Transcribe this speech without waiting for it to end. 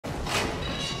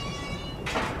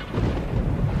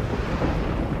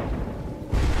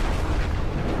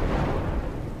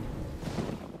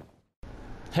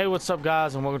Hey, what's up,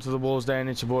 guys, and welcome to the Wolves Den.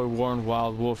 It's your boy Warren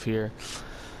Wild Wolf here.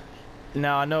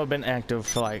 Now, I know I've been active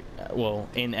for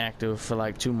inactive for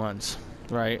like 2 months,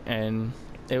 right? And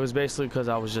it was basically because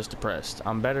I was just depressed.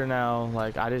 I'm better now.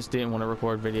 Like, I just didn't want to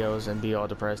record videos and be all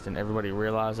depressed, and everybody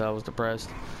realized I was depressed.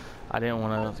 I didn't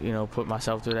want to, put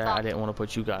myself through that. I didn't want to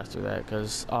put you guys through that,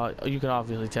 because you can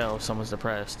obviously tell if someone's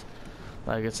depressed.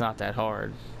 Like, it's not that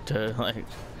hard to like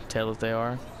tell if they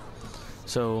are.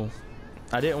 So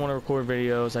I didn't want to record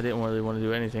videos. I didn't really want to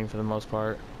do anything for the most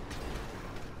part.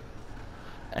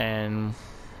 And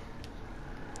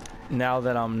now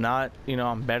that I'm not,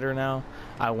 I'm better now,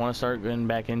 I want to start getting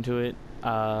back into it.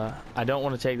 I don't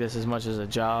want to take this as much as a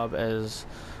job as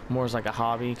more as like a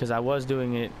hobby, because I was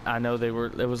doing it. I know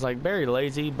it was like very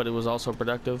lazy, but it was also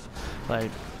productive. Like,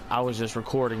 I was just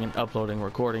recording and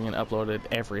uploaded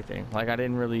everything. Like, I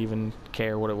didn't really even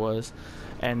care what it was.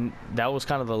 And that was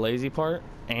kind of the lazy part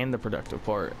and the productive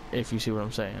part, if you see what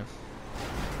I'm saying.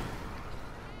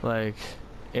 Like,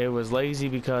 it was lazy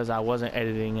because I wasn't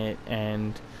editing it,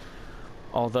 and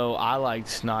although I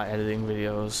liked not editing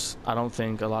videos, I don't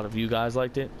think a lot of you guys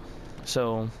liked it.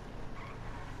 So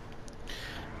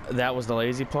that was the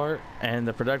lazy part, and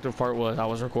the productive part was I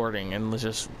was recording and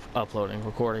just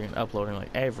recording and uploading like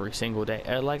every single day.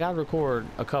 And like, I'd record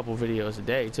a couple videos a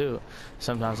day too.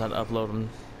 Sometimes I'd upload them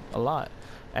a lot.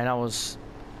 And I was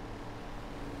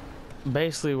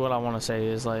basically, what I want to say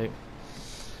is, like,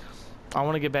 I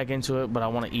want to get back into it, but I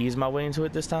want to ease my way into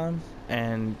it this time.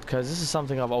 And because this is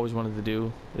something I've always wanted to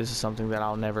do, this is something that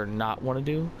I'll never not want to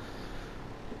do.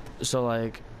 So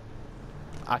like,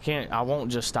 I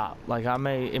won't just stop. Like, I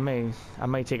may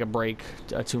take a break,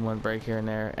 a 2-month break here and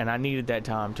there, and I needed that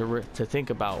time to think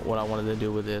about what I wanted to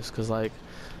do with this, because like,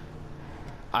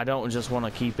 I don't just want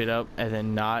to keep it up and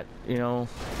then not,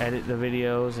 edit the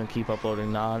videos and keep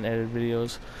uploading non-edited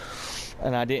videos.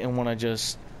 And I didn't want to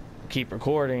just keep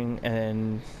recording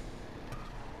and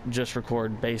just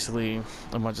record basically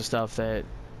a bunch of stuff that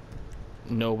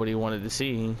nobody wanted to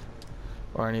see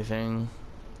or anything.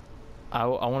 I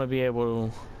want to be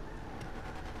able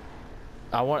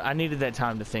to... I needed that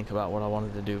time to think about what I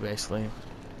wanted to do, basically.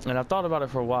 And I've thought about it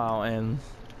for a while, and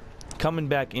coming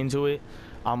back into it,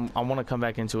 I want to come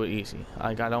back into it easy.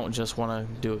 Like, I don't just want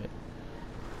to do it.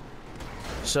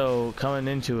 So coming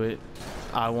into it,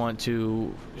 I want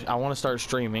to start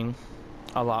streaming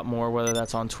a lot more, whether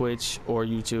that's on Twitch or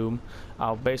YouTube.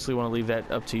 I'll basically want to leave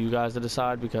that up to you guys to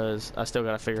decide, because I still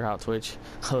got to figure out Twitch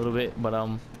a little bit. But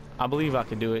I believe I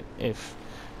can do it if,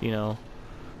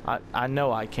 I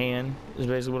know I can, is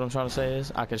basically what I'm trying to say.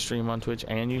 Is I can stream on Twitch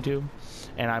and YouTube,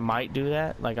 and I might do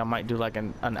that. Like, I might do like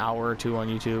an hour or two on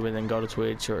YouTube and then go to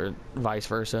Twitch, or vice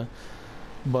versa.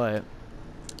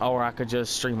 Or I could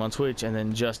just stream on Twitch and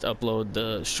then just upload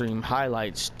the stream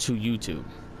highlights to YouTube.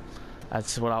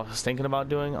 That's what I was thinking about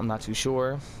doing. I'm not too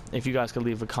sure. If you guys could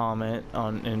leave a comment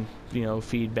on and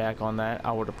feedback on that,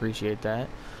 I would appreciate that.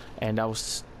 And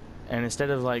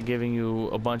instead of like giving you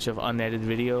a bunch of unedited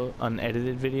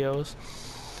videos,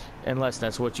 unless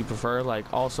that's what you prefer,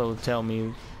 like, also tell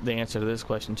me the answer to this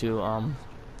question too.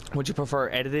 Would you prefer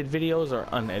edited videos or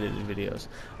unedited videos?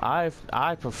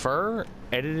 I prefer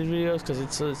edited videos,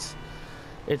 because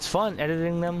it's fun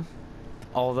editing them,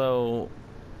 although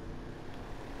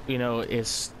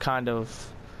it's kind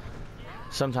of,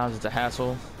 sometimes it's a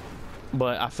hassle.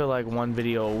 But I feel like one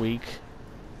video a week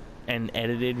and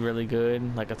edited really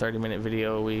good, like a 30-minute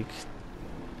video a week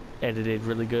edited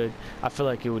really good, I feel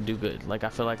like it would do good. Like, I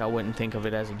feel like I wouldn't think of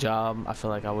it as a job. I feel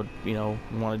like I would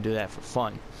want to do that for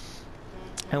fun.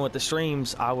 And with the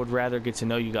streams, I would rather get to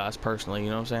know you guys personally, you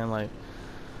know what I'm saying?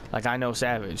 Like I know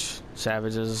Savage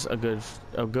is a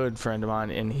good friend of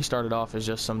mine, and he started off as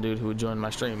just some dude who would join my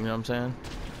stream, you know what I'm saying?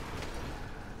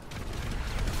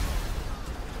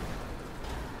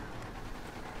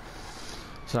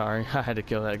 Sorry, I had to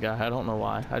kill that guy. I don't know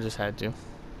why. I just had to.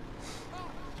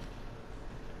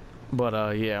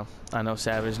 But yeah, I know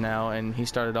Savage now, and he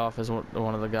started off as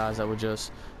one of the guys that would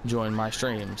just join my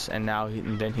streams, and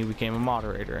then he became a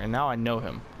moderator, and now I know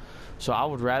him. So I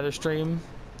would rather stream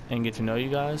and get to know you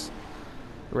guys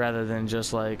rather than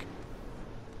just like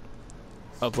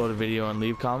upload a video and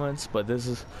leave comments. But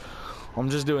I'm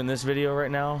just doing this video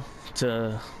right now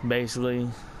to basically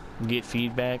get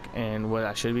feedback and what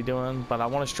I should be doing. But I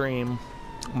want to stream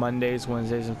Mondays,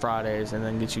 Wednesdays, and Fridays, and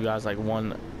then get you guys like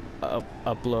one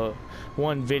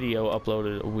video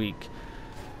uploaded a week.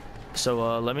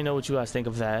 So let me know what you guys think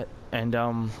of that. And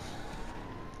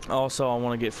also, I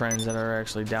want to get friends that are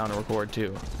actually down to record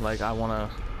too. Like, how do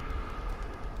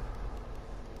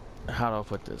I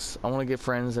put this? I want to get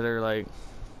friends that are like,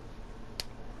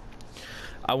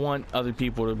 I want other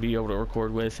people to be able to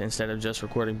record with instead of just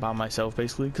recording by myself,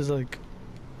 basically, because like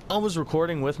I was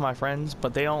recording with my friends,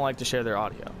 but they don't like to share their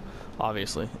audio,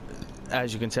 obviously,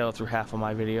 as you can tell through half of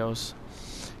my videos.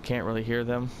 Can't really hear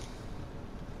them,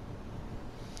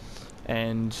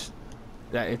 and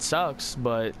that it sucks,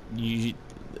 but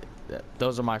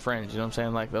those are my friends, you know what I'm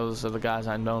saying? Like, those are the guys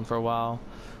I've known for a while,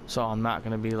 so I'm not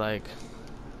gonna be like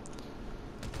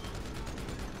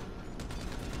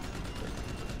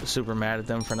super mad at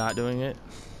them for not doing it.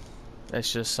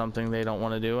 It's just something they don't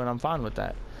want to do, and I'm fine with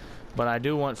that. But I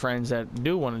do want friends that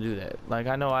do want to do that. Like,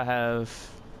 I know I have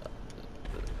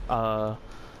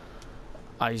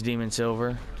Ice Demon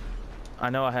Silver. I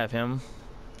know I have him,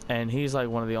 and he's like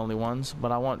one of the only ones,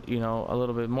 but I want, you know, a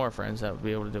little bit more friends that would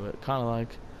be able to do it. Kind of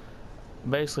like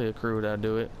basically a crew that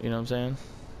do it, you know what I'm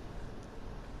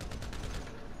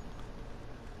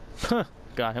saying?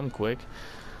 Got him quick.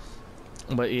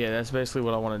 But yeah, that's basically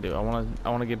what I want to do. I want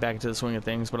to get back into the swing of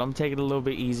things, but I'm taking it a little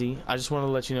bit easy. I just want to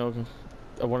let you know,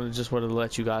 I wanted to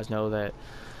let you guys know that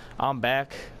I'm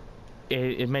back.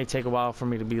 It may take a while for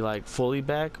me to be like fully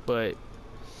back, but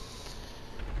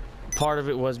part of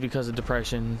it was because of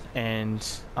depression, and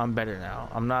I'm better now.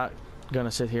 I'm not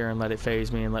gonna sit here and let it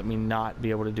phase me and let me not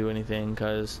be able to do anything,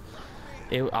 because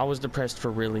I was depressed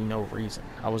for really no reason.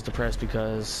 I was depressed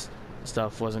because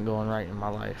stuff wasn't going right in my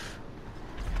life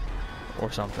or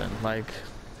something. Like,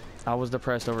 I was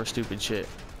depressed over stupid shit,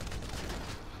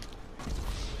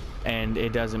 and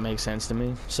it doesn't make sense to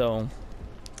me. So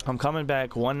I'm coming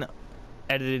back. 1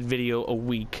 edited video a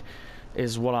week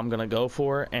is what I'm gonna go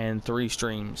for, and 3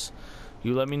 streams.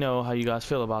 You let me know how you guys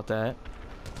feel about that,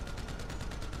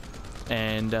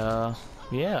 and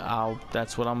yeah,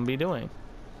 that's what I'm gonna be doing.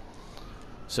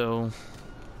 So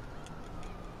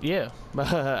yeah,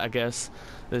 I guess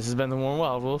this has been the Warm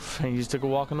Wild Wolf, and you just took a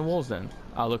walk in the wolves. Then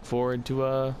I look forward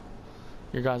to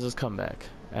your guys' comeback,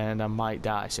 and I might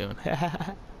die soon.